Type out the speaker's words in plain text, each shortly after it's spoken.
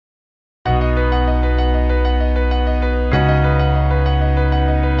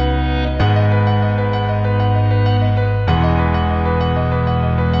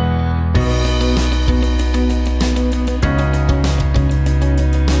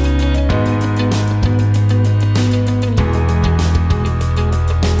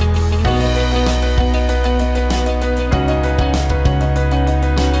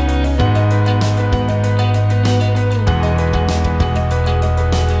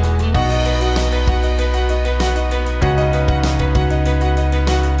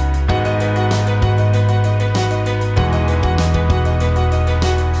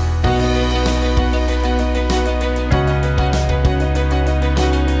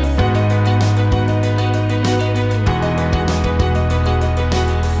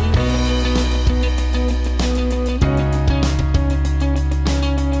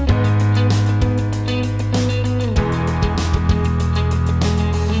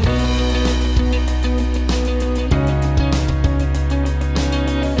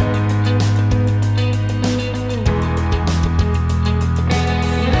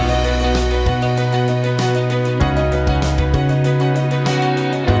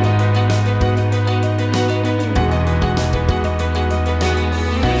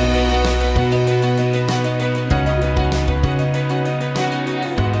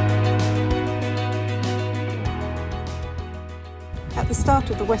start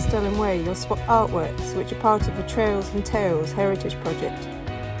of the West Elm Way, you'll spot artworks which are part of the Trails and Tales heritage project.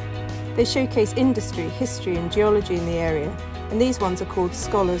 They showcase industry, history and geology in the area, and these ones are called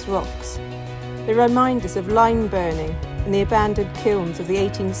Scholars' Rocks. They remind us of lime burning and the abandoned kilns of the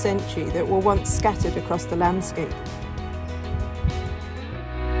 18th century that were once scattered across the landscape.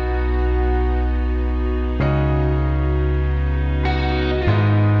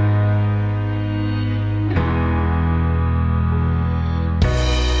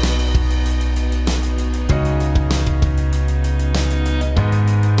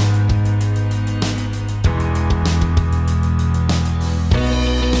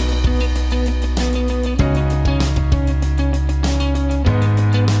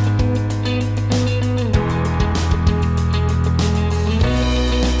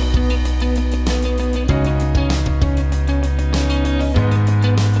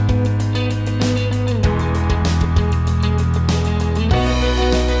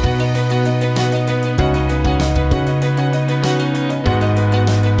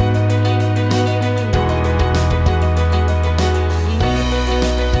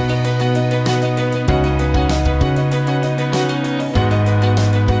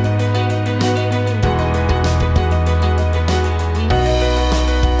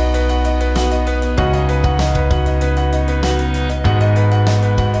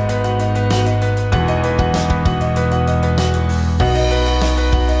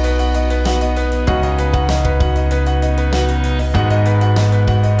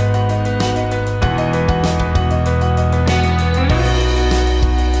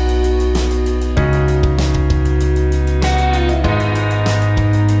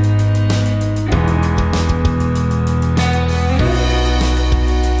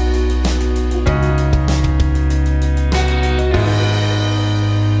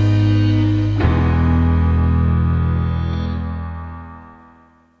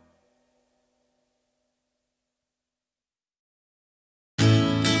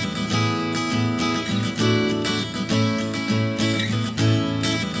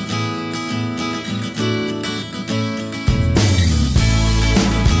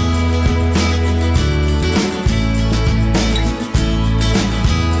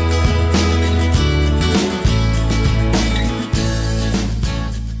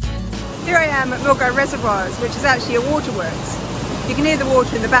 At Milngavie Reservoirs, which is actually a waterworks. You can hear the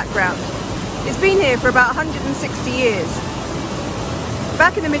water in the background. It's been here for about 160 years.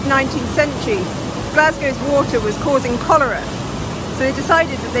 Back in the mid-19th century, Glasgow's water was causing cholera, so they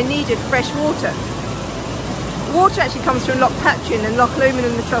decided that they needed fresh water. The water actually comes from Loch Katrine and Loch Lomond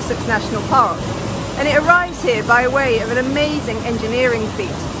in the Trossachs National Park, and it arrives here by way of an amazing engineering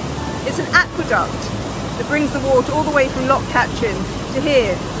feat. It's an aqueduct that brings the water all the way from Loch Katrine to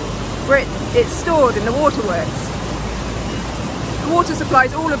here, where it's stored in the waterworks. The water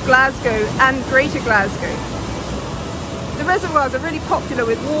supplies all of Glasgow and Greater Glasgow. The reservoirs are really popular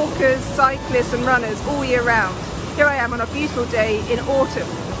with walkers, cyclists and runners all year round. Here I am on a beautiful day in autumn.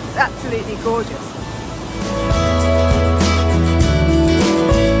 It's absolutely gorgeous.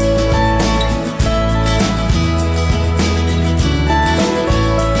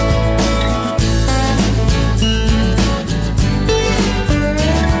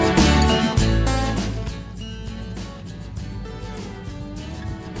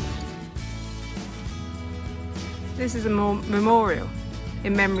 This is a memorial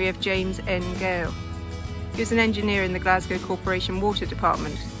in memory of James N. Gale. He was an engineer in the Glasgow Corporation Water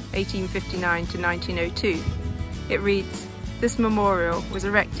Department, 1859 to 1902. It reads, "This memorial was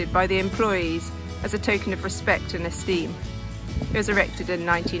erected by the employees as a token of respect and esteem." It was erected in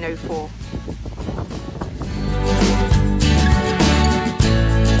 1904.